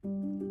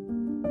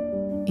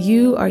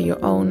You are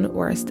your own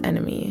worst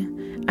enemy.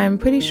 I'm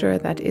pretty sure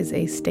that is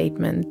a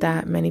statement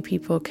that many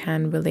people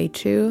can relate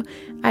to.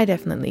 I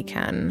definitely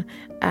can.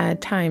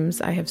 At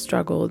times, I have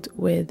struggled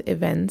with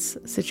events,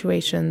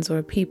 situations,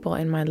 or people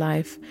in my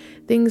life,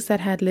 things that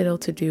had little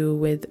to do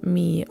with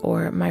me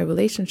or my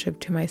relationship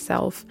to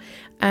myself.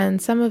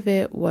 And some of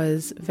it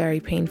was very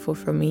painful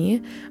for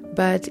me.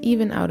 But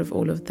even out of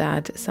all of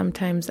that,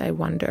 sometimes I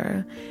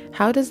wonder,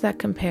 how does that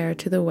compare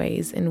to the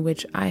ways in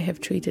which I have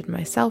treated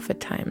myself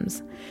at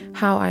times?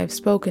 How I've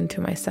spoken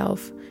to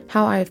myself,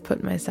 how I've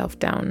put myself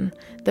down,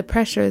 the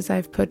pressures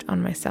I've put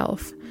on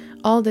myself,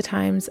 all the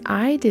times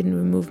I didn't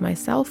remove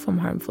myself from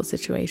harmful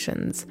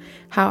situations,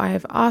 how I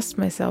have asked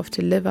myself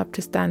to live up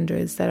to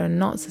standards that are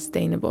not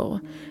sustainable,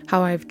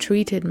 how I've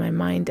treated my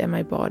mind and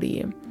my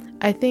body.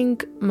 I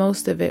think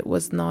most of it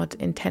was not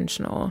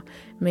intentional.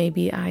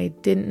 Maybe I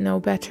didn't know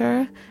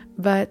better,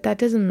 but that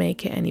doesn't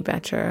make it any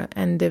better.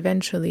 And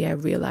eventually I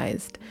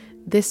realized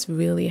this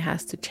really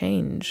has to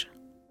change.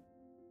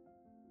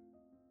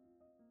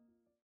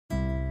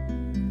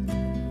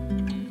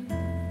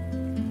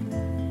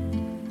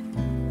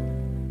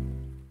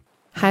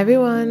 Hi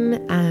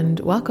everyone, and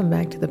welcome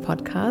back to the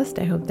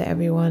podcast. I hope that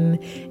everyone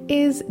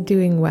is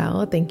doing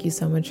well. Thank you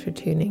so much for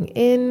tuning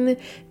in.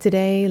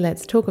 Today,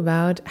 let's talk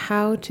about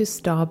how to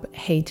stop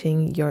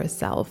hating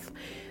yourself.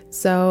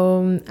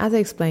 So, as I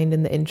explained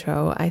in the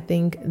intro, I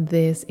think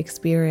this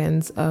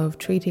experience of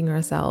treating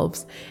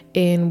ourselves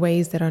in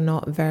ways that are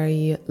not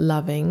very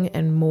loving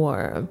and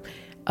more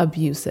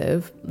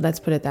abusive, let's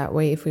put it that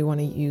way if we want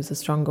to use a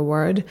stronger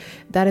word,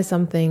 that is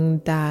something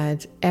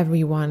that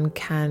everyone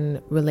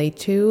can relate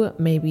to,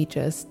 maybe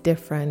just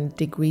different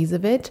degrees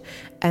of it.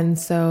 And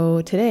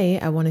so today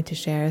I wanted to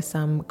share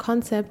some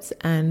concepts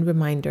and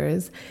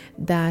reminders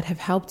that have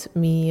helped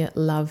me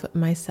love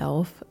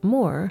myself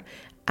more.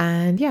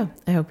 And yeah,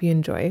 I hope you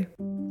enjoy.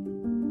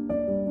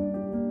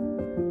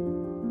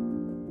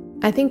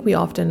 I think we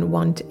often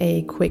want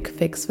a quick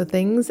fix for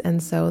things,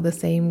 and so the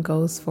same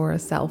goes for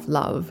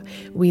self-love.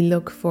 We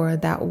look for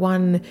that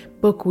one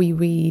book we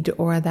read,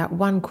 or that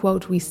one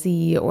quote we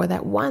see, or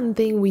that one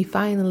thing we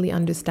finally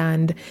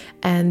understand,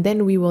 and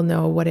then we will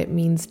know what it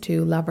means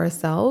to love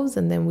ourselves,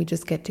 and then we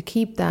just get to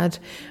keep that.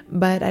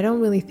 But I don't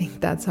really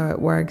think that's how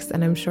it works,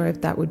 and I'm sure if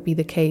that would be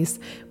the case,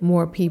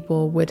 more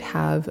people would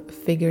have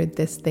figured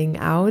this thing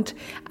out.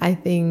 I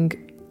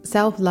think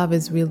self-love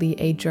is really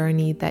a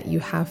journey that you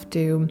have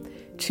to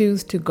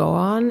choose to go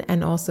on,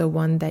 and also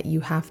one that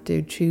you have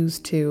to choose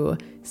to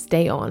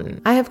stay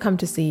on. I have come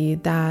to see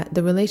that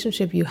the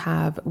relationship you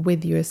have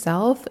with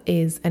yourself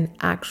is an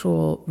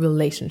actual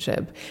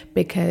relationship,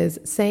 because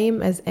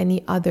same as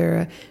any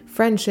other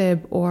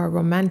friendship or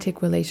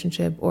romantic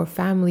relationship or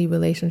family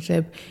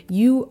relationship,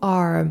 you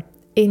are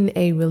in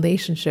a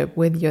relationship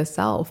with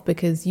yourself,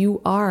 because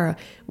you are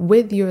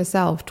with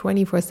yourself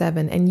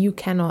 24/7 and you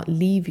cannot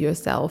leave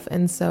yourself.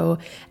 And so,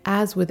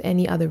 as with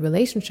any other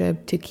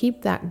relationship, to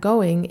keep that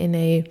going in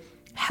a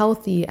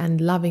healthy and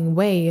loving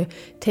way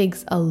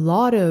takes a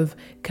lot of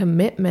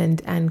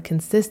commitment and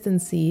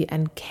consistency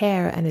and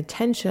care and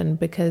attention,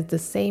 because the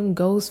same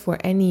goes for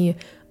any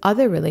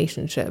other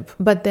relationship.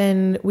 But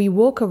then we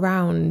walk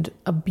around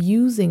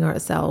abusing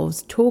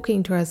ourselves,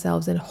 talking to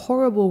ourselves in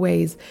horrible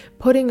ways,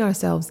 putting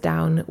ourselves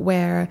down,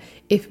 where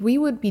if we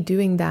would be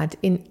doing that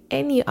in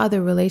any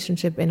other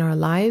relationship in our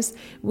lives,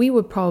 we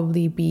would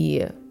probably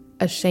be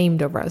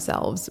ashamed of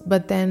ourselves.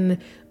 But then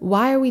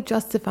why are we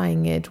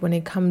justifying it when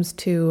it comes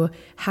to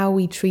how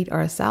we treat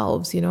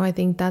ourselves? I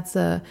think that's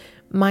a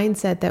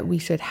mindset that we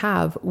should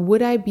have.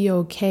 Would I be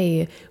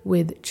okay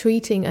with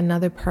treating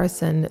another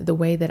person the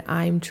way that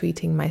I'm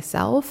treating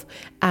myself?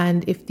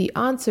 And if the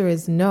answer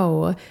is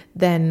no,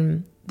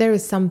 then there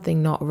is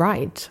something not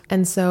right.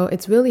 And so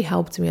it's really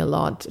helped me a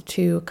lot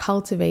to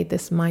cultivate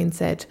this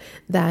mindset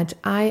that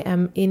I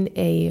am in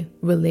a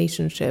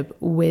relationship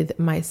with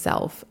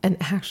myself, an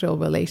actual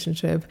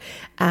relationship.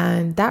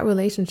 And that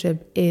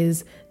relationship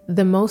is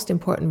the most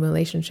important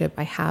relationship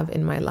I have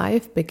in my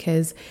life,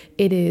 because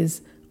it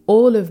is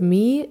all of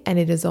me, and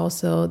it is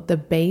also the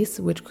base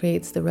which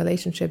creates the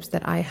relationships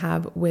that I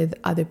have with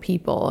other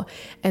people.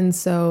 And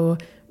so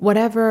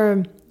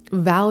whatever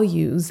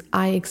values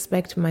I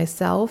expect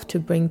myself to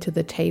bring to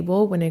the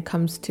table when it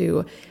comes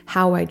to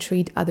how I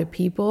treat other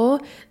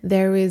people,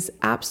 there is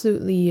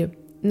absolutely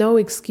no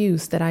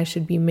excuse that I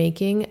should be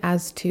making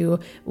as to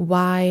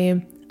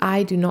why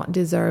I do not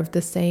deserve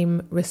the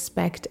same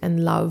respect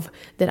and love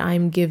that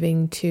I'm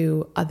giving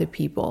to other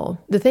people.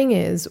 The thing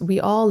is,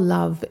 we all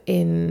love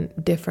in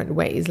different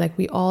ways. Like,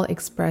 we all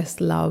express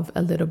love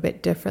a little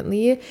bit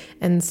differently.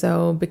 And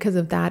so because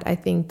of that, I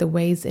think the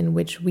ways in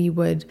which we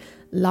would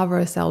love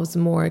ourselves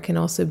more can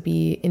also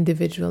be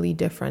individually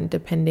different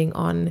depending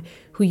on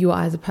who you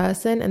are as a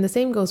person. And the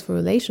same goes for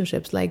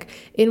relationships. Like,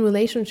 in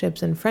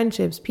relationships and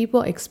friendships,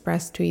 people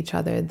express to each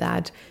other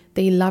that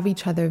they love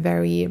each other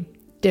very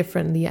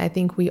differently. I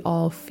think we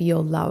all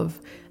feel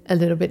love a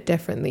little bit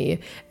differently.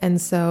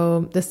 And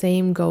so the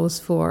same goes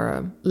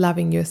for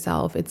loving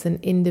yourself. It's an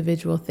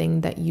individual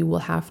thing that you will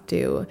have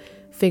to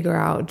figure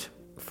out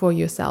for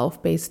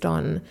yourself based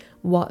on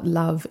what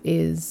love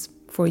is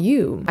for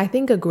you. I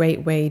think a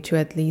great way to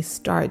at least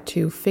start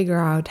to figure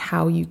out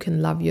how you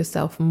can love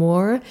yourself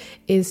more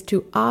is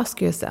to ask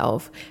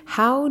yourself,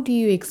 how do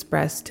you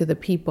express to the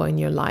people in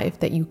your life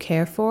that you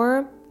care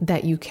for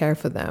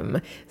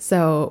them?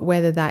 So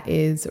whether that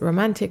is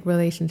romantic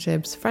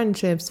relationships,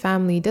 friendships,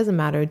 family, doesn't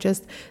matter,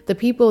 just the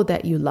people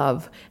that you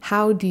love.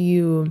 How do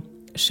you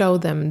show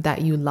them that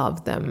you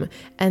love them?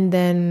 And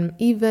then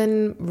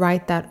even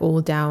write that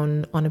all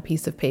down on a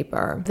piece of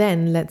paper.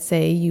 Then let's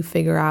say you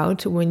figure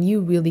out, when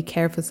you really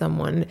care for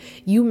someone,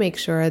 you make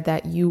sure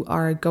that you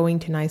are going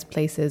to nice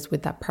places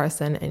with that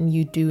person and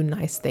you do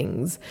nice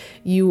things.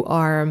 You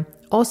are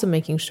also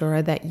making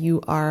sure that you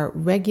are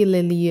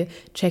regularly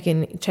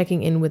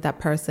checking in with that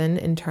person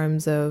in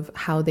terms of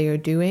how they are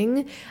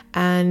doing.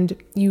 And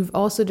you've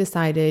also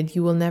decided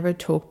you will never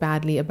talk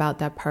badly about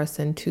that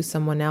person to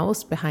someone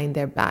else behind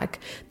their back.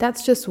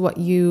 That's just what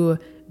you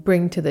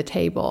bring to the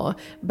table.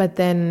 But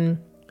then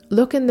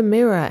look in the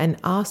mirror and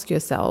ask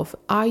yourself,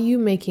 are you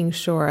making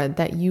sure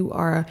that you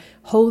are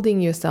holding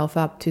yourself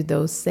up to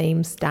those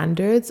same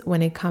standards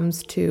when it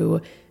comes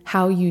to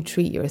how you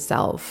treat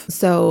yourself?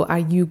 So are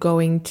you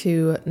going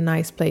to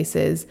nice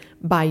places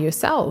by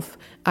yourself?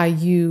 Are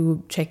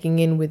you checking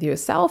in with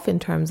yourself in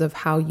terms of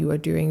how you are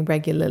doing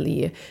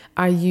regularly?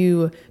 Are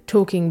you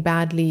talking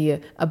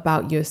badly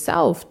about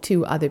yourself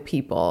to other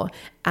people?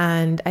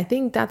 And I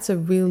think that's a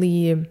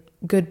really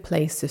good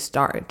place to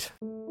start.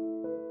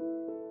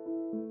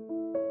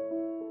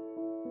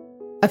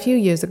 A few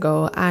years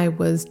ago, I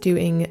was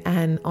doing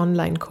an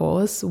online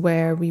course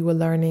where we were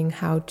learning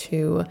how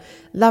to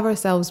love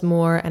ourselves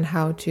more and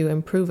how to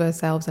improve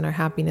ourselves and our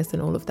happiness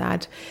and all of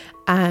that.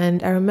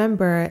 And I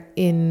remember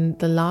in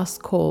the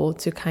last call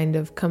to kind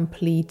of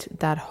complete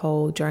that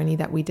whole journey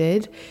that we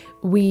did,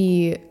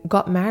 we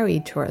got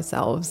married to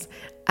ourselves.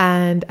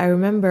 And I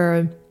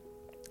remember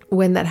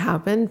when that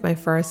happened, my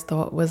first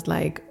thought was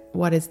like,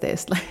 what is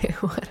this? Like,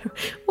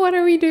 what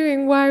are we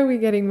doing? Why are we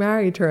getting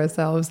married to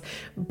ourselves?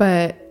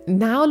 But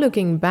now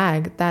looking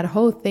back, that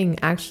whole thing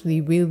actually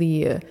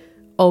really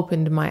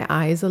opened my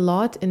eyes a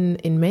lot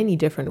in many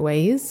different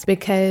ways,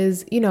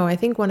 because, I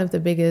think one of the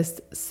biggest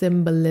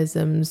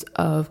symbolisms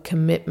of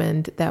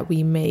commitment that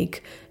we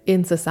make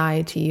in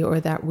society,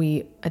 or that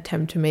we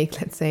attempt to make,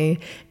 let's say,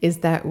 is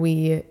that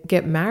we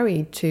get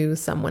married to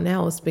someone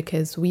else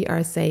because we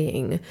are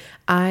saying,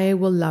 I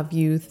will love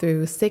you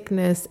through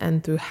sickness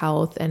and through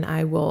health, and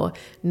I will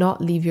not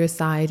leave your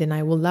side, and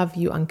I will love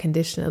you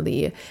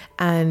unconditionally.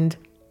 And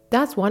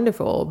that's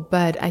wonderful,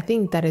 but I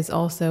think that is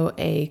also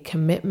a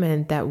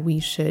commitment that we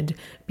should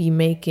be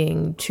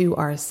making to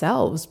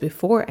ourselves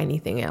before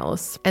anything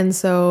else. And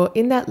so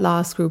in that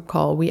last group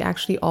call, we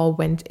actually all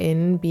went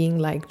in being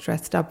like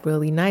dressed up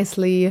really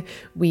nicely.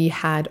 We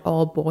had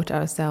all bought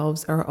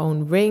ourselves our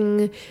own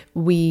ring.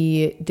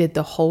 We did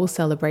the whole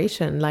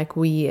celebration. Like,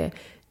 we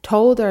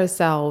told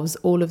ourselves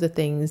all of the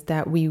things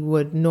that we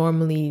would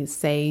normally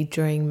say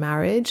during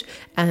marriage,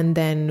 and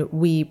then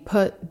we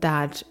put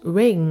that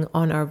ring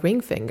on our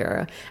ring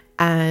finger.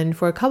 And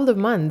for a couple of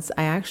months,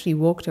 I actually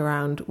walked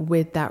around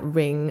with that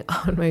ring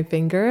on my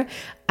finger.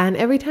 And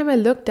every time I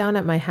looked down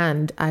at my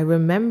hand, I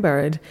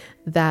remembered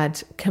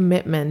that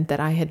commitment that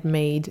I had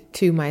made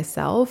to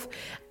myself.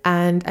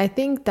 And I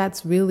think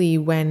that's really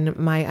when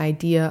my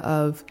idea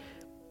of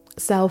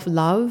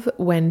self-love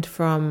went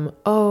from,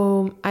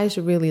 oh, I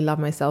should really love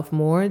myself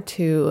more,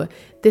 to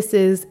this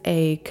is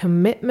a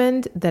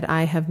commitment that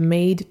I have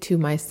made to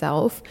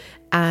myself,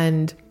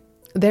 and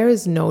there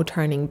is no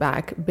turning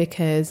back,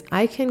 because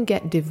I can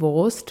get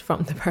divorced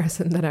from the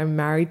person that I'm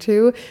married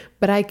to,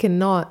 but I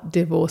cannot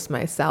divorce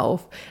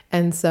myself.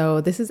 And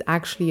so this is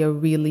actually a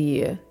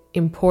really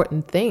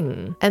important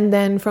thing. And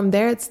then from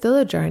there, it's still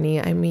a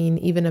journey. I mean,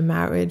 even a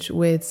marriage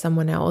with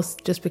someone else,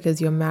 just because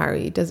you're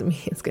married doesn't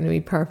mean it's going to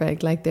be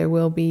perfect. Like, there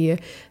will be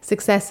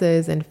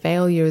successes and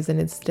failures,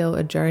 and it's still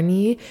a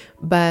journey,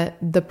 but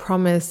the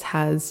promise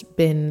has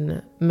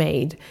been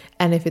made.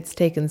 And if it's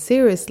taken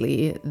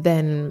seriously,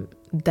 then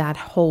that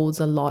holds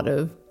a lot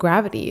of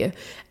gravity.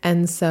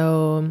 And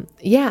so,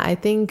 yeah, I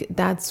think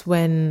that's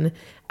when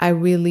I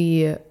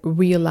really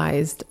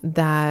realized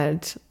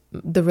that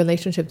the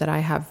relationship that I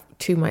have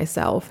to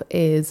myself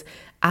is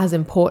as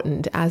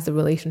important as the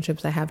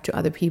relationships I have to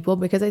other people,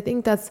 because I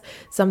think that's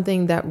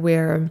something that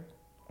we're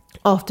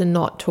often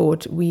not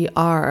taught. We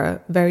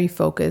are very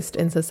focused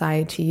in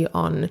society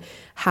on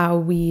how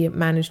we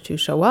manage to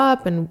show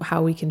up and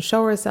how we can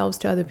show ourselves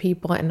to other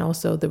people, and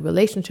also the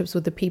relationships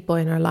with the people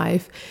in our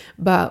life.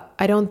 But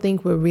I don't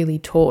think we're really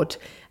taught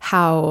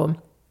how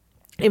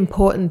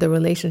important the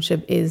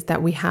relationship is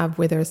that we have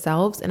with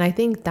ourselves. And I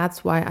think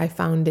that's why I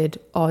found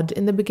it odd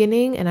in the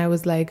beginning. And I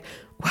was like,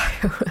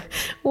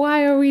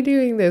 why are we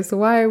doing this?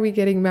 Why are we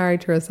getting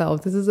married to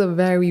ourselves? This is a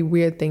very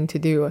weird thing to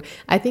do.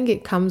 I think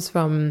it comes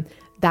from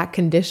that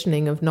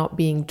conditioning of not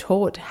being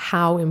taught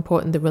how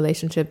important the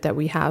relationship that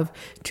we have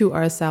to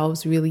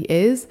ourselves really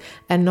is,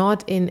 and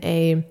not in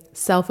a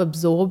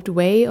self-absorbed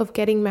way of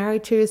getting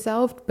married to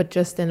yourself, but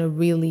just in a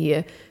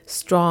really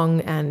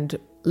strong and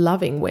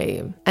loving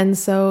way. And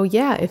so,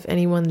 yeah, if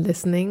anyone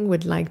listening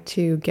would like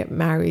to get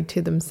married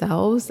to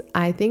themselves,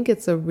 I think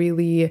it's a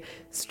really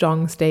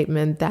strong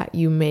statement that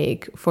you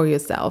make for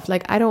yourself.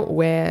 Like, I don't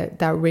wear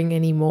that ring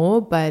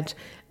anymore, but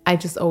I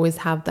just always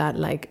have that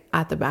like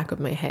at the back of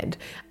my head.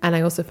 And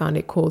I also found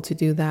it cool to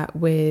do that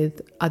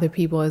with other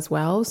people as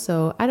well.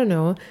 So I don't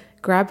know,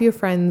 grab your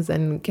friends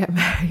and get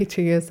married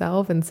to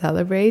yourself and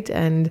celebrate,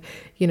 and,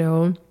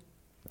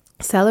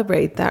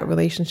 celebrate that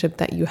relationship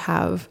that you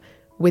have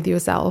with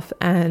yourself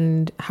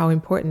and how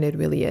important it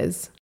really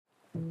is.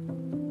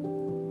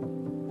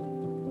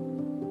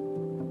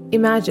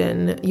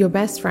 Imagine your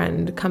best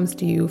friend comes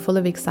to you full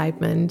of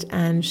excitement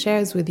and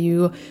shares with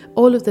you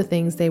all of the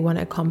things they want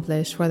to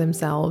accomplish for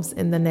themselves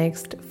in the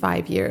next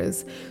 5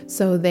 years.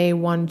 So they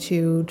want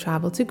to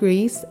travel to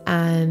Greece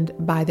and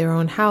buy their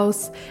own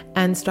house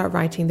and start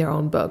writing their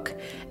own book.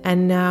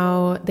 And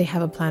now they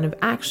have a plan of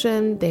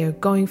action, they are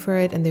going for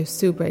it, and they're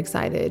super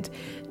excited.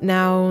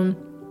 Now,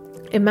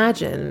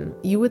 imagine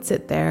you would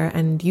sit there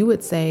and you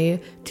would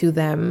say to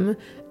them,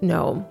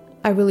 no,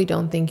 I really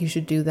don't think you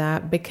should do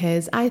that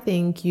because I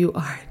think you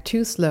are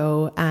too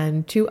slow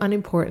and too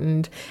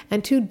unimportant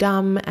and too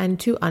dumb and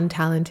too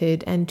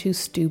untalented and too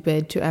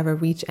stupid to ever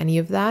reach any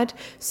of that.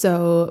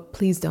 So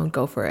please don't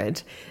go for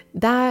it.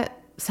 That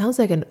sounds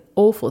like an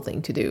awful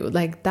thing to do.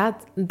 Like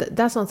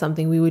that's not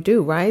something we would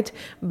do, right?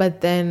 But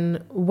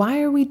then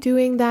why are we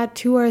doing that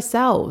to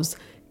ourselves?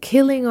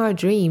 Killing our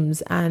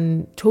dreams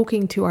and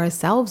talking to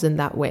ourselves in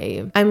that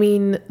way. I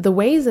mean, the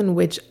ways in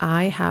which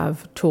I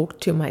have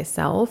talked to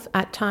myself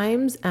at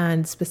times,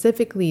 and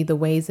specifically the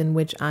ways in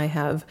which I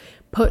have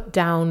put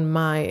down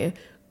my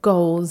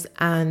goals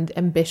and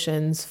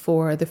ambitions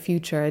for the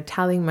future,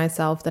 telling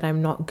myself that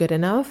I'm not good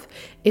enough.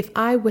 If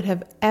I would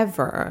have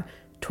ever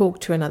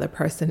talked to another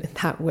person in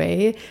that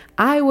way,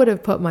 I would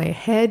have put my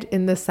head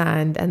in the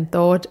sand and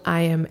thought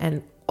I am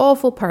an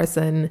awful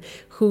person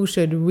who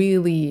should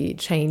really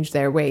change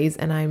their ways,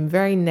 and I'm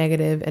very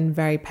negative and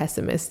very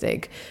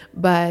pessimistic.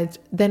 But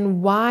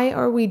then why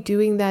are we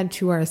doing that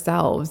to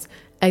ourselves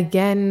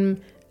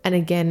again and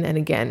again and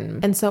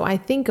again? And so I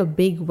think a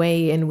big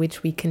way in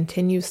which we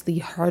continuously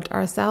hurt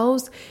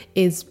ourselves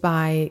is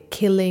by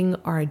killing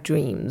our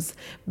dreams,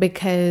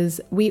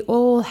 because we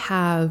all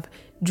have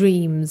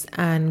dreams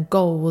and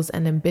goals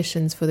and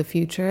ambitions for the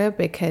future,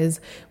 because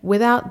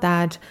without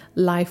that,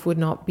 life would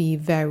not be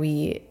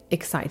very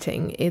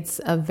exciting.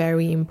 It's a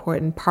very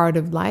important part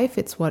of life.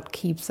 It's what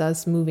keeps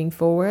us moving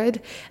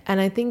forward.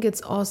 And I think it's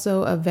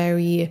also a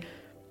very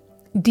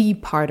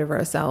deep part of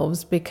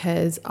ourselves,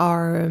 because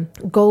our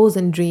goals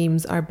and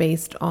dreams are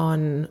based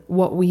on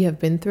what we have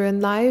been through in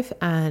life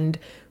and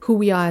who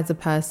we are as a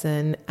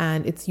person,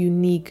 and it's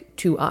unique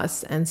to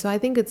us. And so I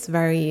think it's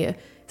very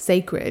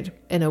sacred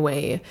in a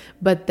way.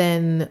 But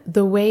then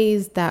the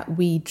ways that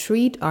we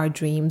treat our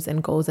dreams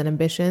and goals and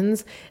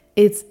ambitions,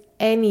 it's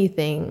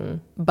anything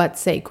but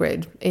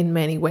sacred in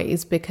many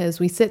ways,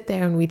 because we sit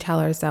there and we tell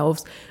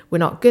ourselves we're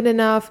not good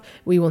enough,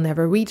 we will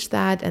never reach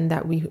that, and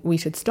that we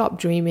should stop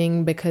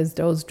dreaming because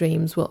those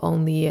dreams will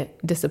only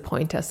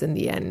disappoint us in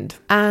the end.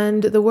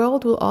 And the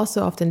world will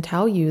also often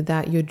tell you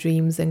that your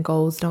dreams and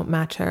goals don't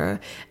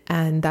matter,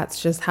 and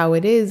that's just how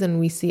it is. And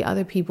we see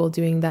other people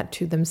doing that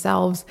to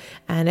themselves,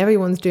 and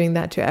everyone's doing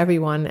that to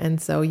everyone.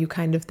 And so you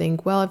kind of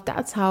think, well, if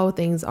that's how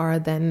things are,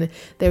 then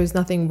there's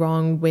nothing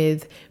wrong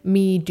with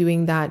me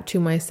doing that to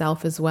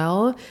myself as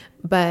well.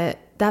 But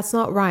that's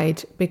not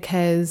right,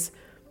 because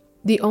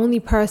the only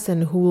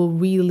person who will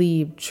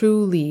really,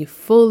 truly,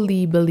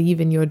 fully believe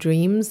in your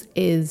dreams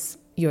is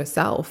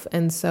yourself.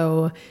 And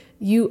so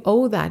you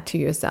owe that to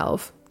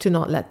yourself to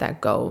not let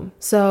that go.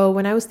 So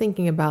when I was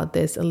thinking about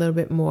this a little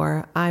bit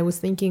more, I was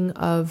thinking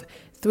of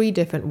 3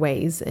 different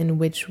ways in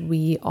which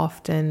we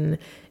often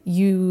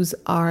use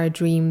our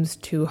dreams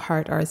to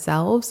hurt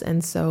ourselves.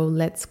 And so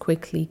let's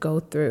quickly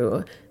go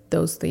through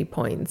those 3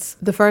 points.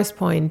 The first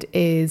point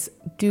is,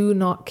 do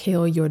not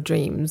kill your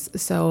dreams.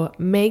 So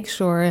make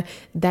sure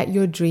that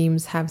your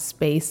dreams have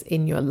space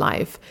in your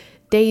life.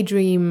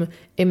 Daydream,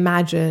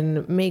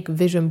 imagine, make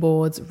vision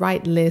boards,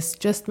 write lists.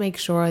 Just make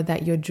sure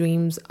that your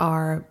dreams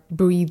are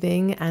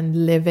breathing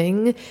and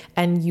living,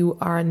 and you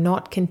are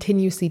not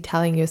continuously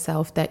telling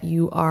yourself that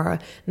you are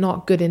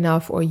not good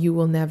enough or you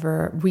will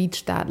never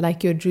reach that.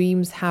 Like, your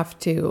dreams have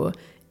to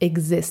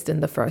exist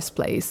in the first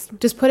place.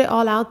 Just put it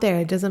all out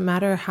there. It doesn't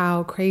matter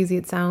how crazy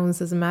it sounds,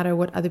 doesn't matter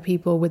what other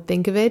people would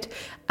think of it,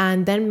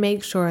 and then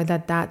make sure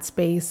that that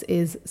space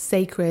is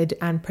sacred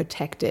and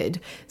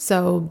protected.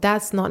 So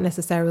that's not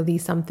necessarily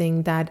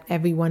something that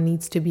everyone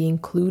needs to be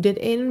included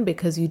in,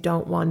 because you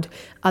don't want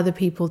other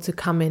people to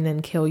come in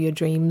and kill your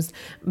dreams,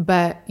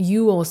 but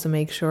you also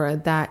make sure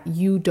that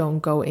you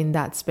don't go in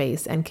that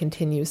space and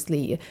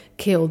continuously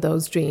kill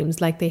those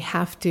dreams. Like, they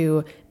have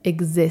to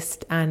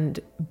exist and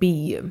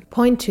be.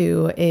 Point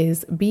 2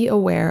 is be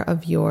aware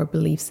of your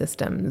belief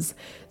systems.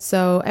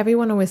 So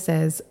everyone always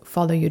says,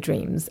 follow your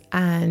dreams.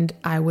 And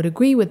I would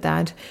agree with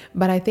that.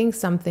 But I think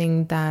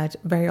something that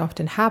very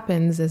often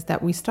happens is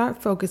that we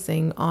start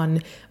focusing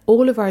on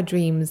all of our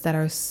dreams that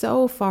are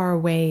so far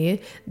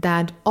away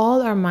that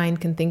all our mind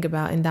can think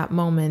about in that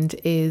moment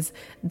is,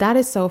 that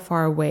is so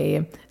far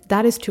away.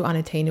 That is too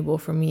unattainable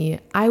for me.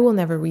 I will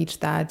never reach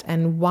that.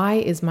 And why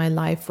is my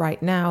life right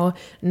now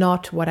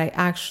not what I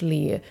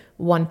actually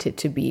want it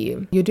to be?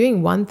 You're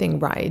doing one thing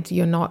right.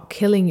 You're not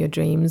killing your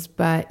dreams,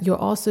 but you're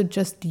also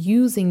just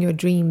using your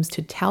dreams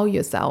to tell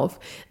yourself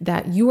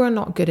that you are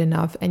not good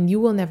enough and you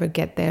will never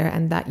get there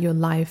and that your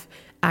life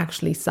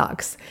actually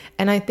sucks.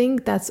 And I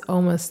think that's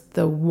almost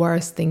the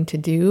worst thing to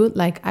do.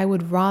 Like, I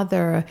would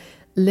rather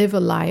live a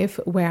life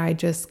where I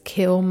just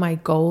kill my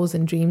goals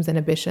and dreams and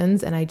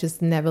ambitions and I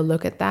just never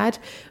look at that,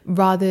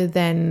 rather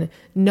than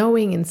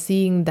knowing and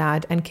seeing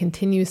that and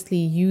continuously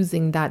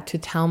using that to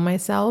tell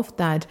myself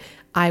that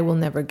I will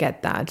never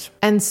get that.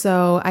 And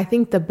so I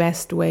think the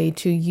best way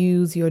to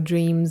use your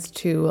dreams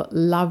to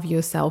love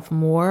yourself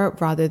more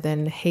rather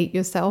than hate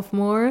yourself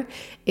more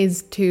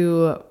is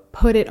to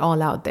put it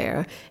all out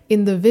there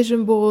in the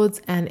vision boards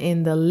and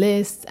in the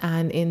lists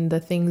and in the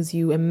things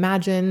you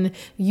imagine.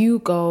 You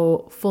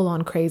go full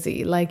on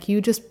crazy, like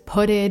you just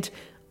put it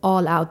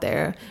all out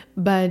there,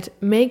 but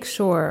make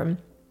sure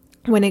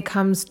when it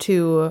comes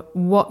to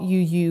what you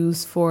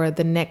use for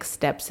the next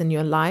steps in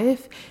your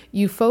life,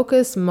 you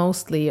focus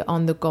mostly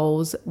on the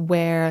goals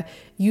where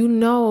you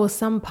know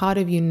some part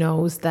of you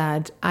knows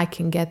that I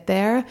can get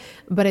there,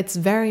 but it's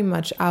very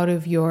much out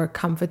of your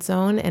comfort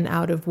zone and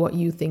out of what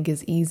you think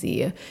is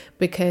easy.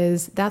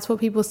 Because that's what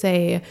people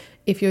say,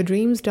 if your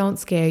dreams don't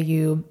scare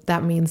you,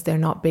 that means they're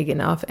not big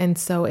enough. And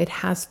so it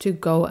has to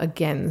go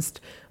against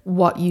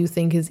what you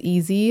think is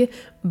easy,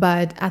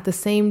 but at the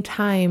same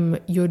time,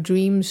 your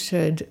dreams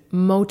should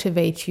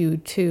motivate you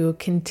to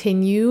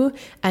continue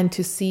and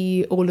to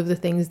see all of the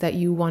things that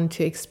you want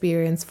to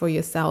experience for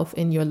yourself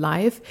in your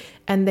life,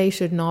 and they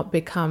should not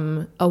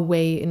become a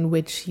way in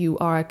which you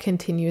are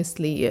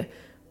continuously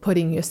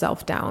putting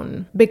yourself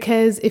down.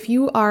 Because if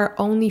you are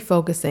only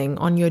focusing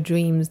on your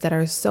dreams that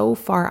are so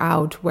far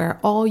out where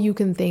all you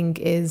can think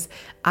is,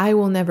 I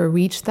will never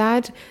reach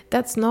that,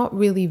 that's not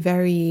really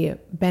very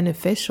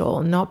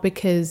beneficial. Not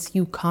because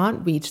you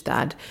can't reach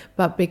that,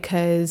 but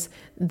because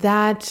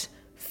that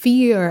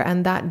fear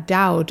and that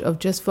doubt of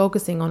just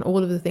focusing on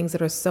all of the things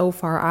that are so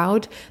far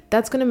out,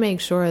 that's going to make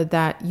sure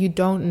that you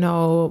don't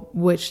know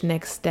which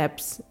next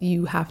steps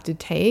you have to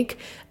take.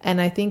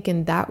 And I think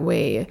in that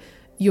way,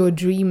 your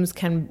dreams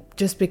can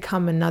just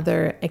become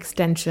another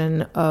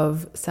extension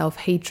of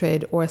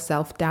self-hatred or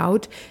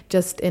self-doubt,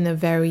 just in a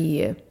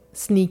very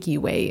sneaky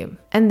way.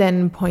 And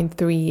then point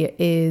 3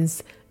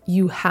 is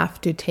you have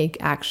to take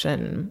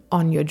action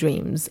on your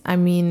dreams. I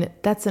mean,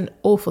 that's an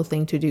awful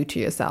thing to do to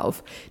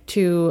yourself,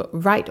 to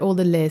write all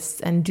the lists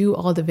and do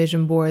all the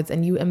vision boards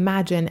and you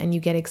imagine and you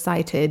get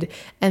excited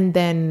and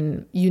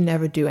then you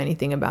never do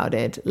anything about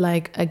it.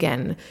 Like,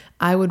 again,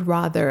 I would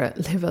rather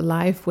live a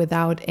life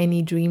without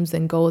any dreams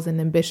and goals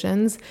and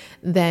ambitions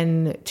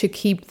than to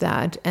keep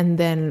that and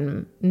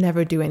then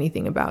never do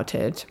anything about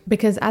it.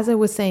 Because as I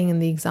was saying in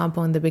the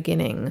example in the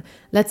beginning,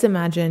 let's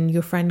imagine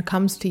your friend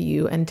comes to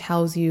you and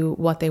tells you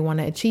what they want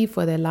to achieve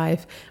for their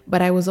life.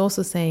 But I was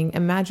also saying,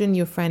 imagine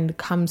your friend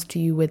comes to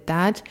you with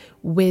that,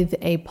 with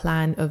a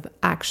plan of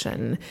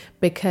action.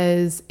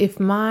 Because if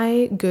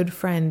my good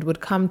friend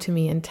would come to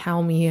me and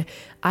tell me,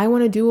 I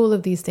want to do all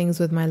of these things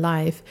with my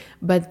life,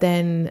 but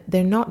then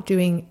they're not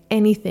doing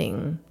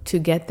anything to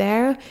get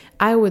there,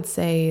 I would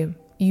say,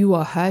 you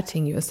are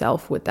hurting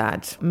yourself with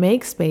that.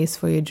 Make space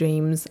for your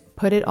dreams,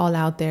 put it all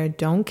out there,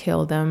 don't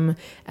kill them.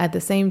 At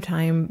the same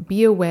time,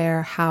 be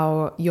aware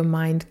how your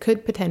mind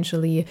could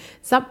potentially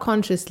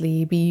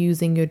subconsciously be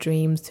using your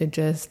dreams to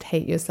just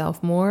hate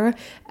yourself more.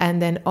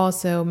 And then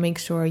also make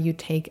sure you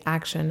take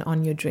action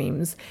on your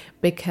dreams,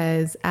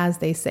 because as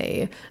they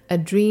say, a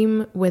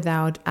dream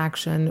without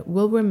action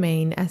will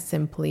remain as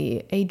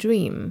simply a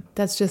dream.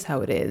 That's just how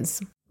it is.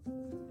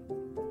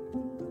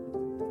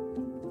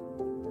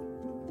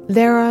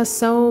 There are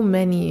so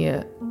many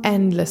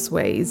endless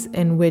ways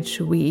in which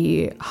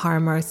we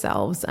harm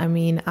ourselves. I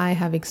mean, I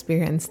have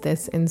experienced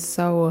this in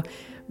so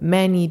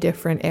many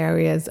different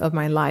areas of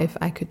my life.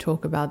 I could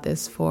talk about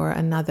this for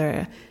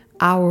another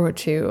hour or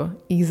two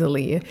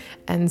easily.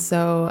 And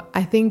so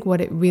I think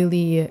what it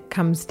really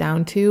comes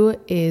down to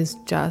is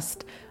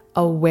just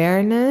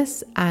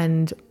awareness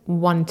and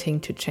wanting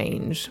to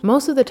change.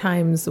 Most of the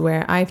times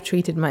where I've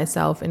treated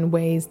myself in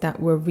ways that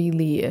were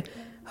really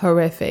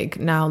horrific,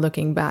 now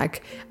looking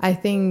back, I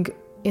think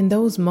in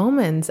those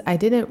moments I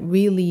didn't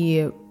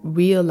really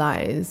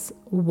realize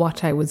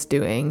what I was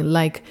doing.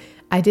 Like,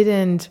 I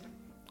didn't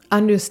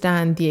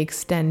understand the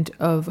extent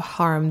of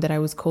harm that I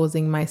was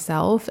causing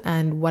myself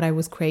and what I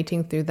was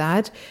creating through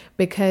that,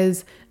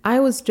 because I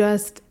was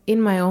just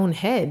in my own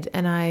head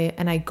and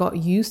I got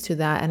used to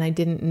that, and I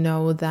didn't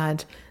know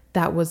that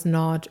that was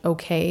not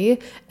okay.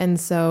 And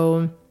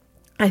so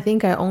I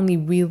think I only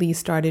really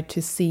started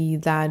to see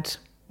that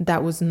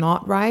that was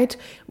not right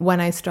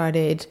when I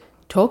started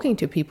talking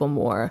to people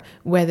more,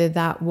 whether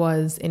that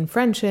was in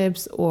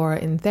friendships or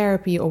in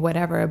therapy or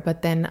whatever.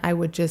 But then I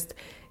would just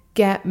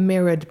get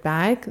mirrored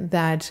back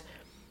that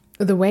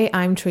the way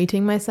I'm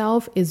treating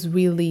myself is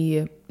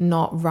really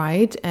not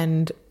right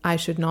and I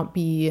should not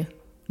be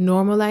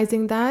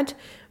normalizing that.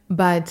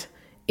 But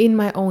in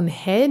my own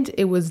head,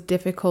 it was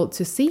difficult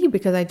to see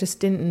because I just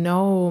didn't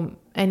know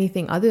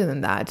anything other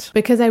than that.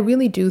 Because I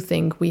really do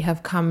think we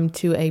have come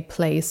to a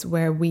place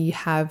where we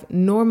have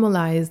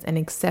normalized and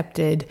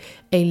accepted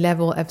a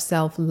level of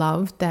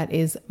self-love that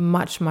is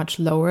much, much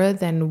lower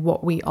than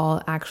what we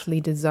all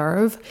actually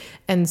deserve.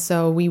 And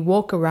so we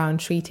walk around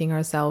treating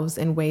ourselves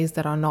in ways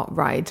that are not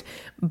right,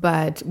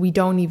 but we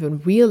don't even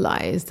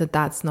realize that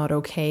that's not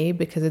okay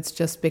because it's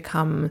just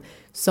become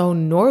so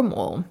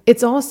normal.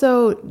 It's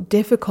also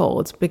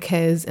difficult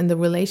because in the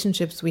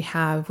relationships we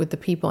have with the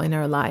people in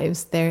our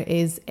lives, there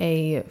is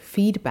a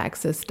feedback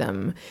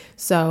system.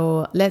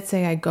 So let's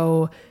say I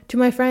go to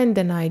my friend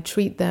and I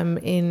treat them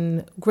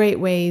in great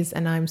ways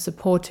and I'm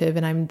supportive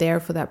and I'm there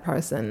for that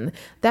person.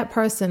 That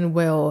person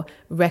will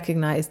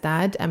recognize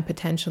that and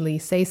potentially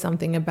say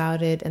something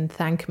about it and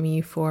thank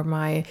me for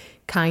my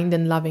kind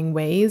and loving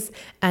ways.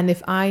 And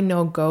if I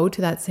now go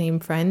to that same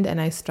friend and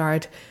I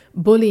start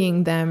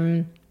bullying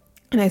them,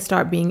 and I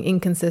start being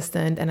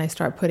inconsistent and I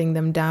start putting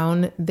them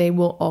down, they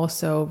will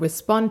also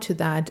respond to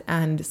that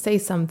and say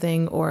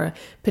something or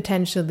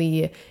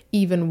potentially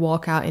even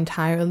walk out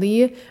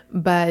entirely.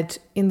 But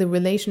in the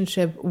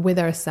relationship with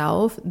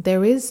ourselves,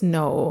 there is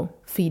no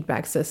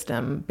feedback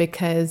system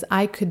because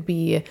I could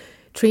be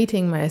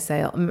treating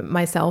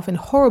myself in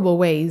horrible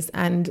ways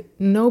and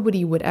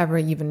nobody would ever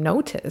even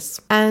notice.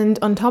 And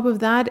on top of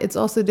that, it's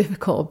also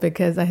difficult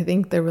because I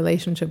think the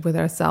relationship with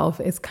ourselves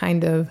is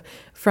kind of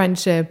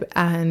friendship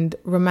and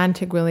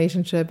romantic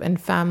relationship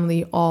and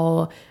family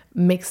all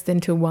mixed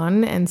into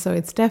one. And so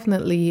it's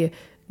definitely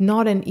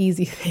not an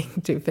easy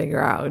thing to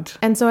figure out.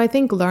 And so I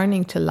think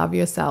learning to love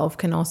yourself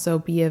can also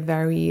be a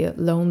very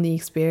lonely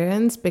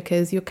experience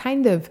because you're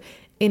kind of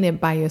in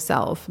it by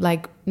yourself.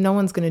 Like no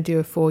one's going to do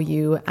it for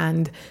you.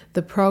 And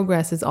the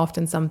progress is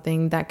often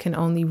something that can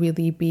only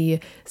really be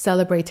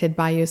celebrated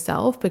by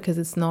yourself because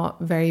it's not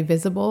very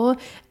visible.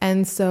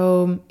 And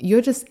so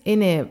you're just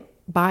in it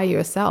by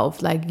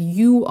yourself. Like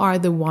you are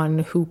the one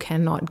who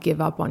cannot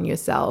give up on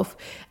yourself.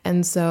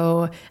 And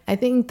so I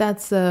think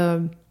that's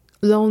a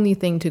lonely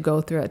thing to go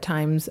through at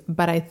times.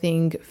 But I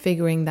think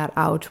figuring that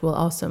out will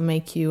also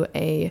make you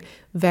a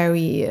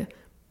very,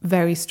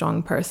 very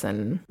strong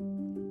person.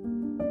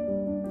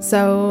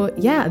 So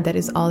yeah, that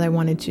is all I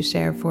wanted to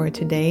share for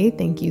today.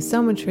 Thank you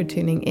so much for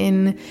tuning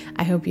in.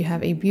 I hope you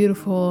have a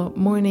beautiful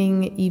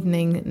morning,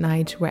 evening,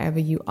 night, wherever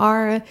you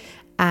are.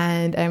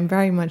 And I'm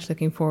very much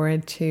looking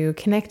forward to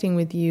connecting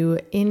with you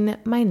in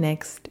my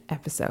next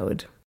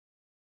episode.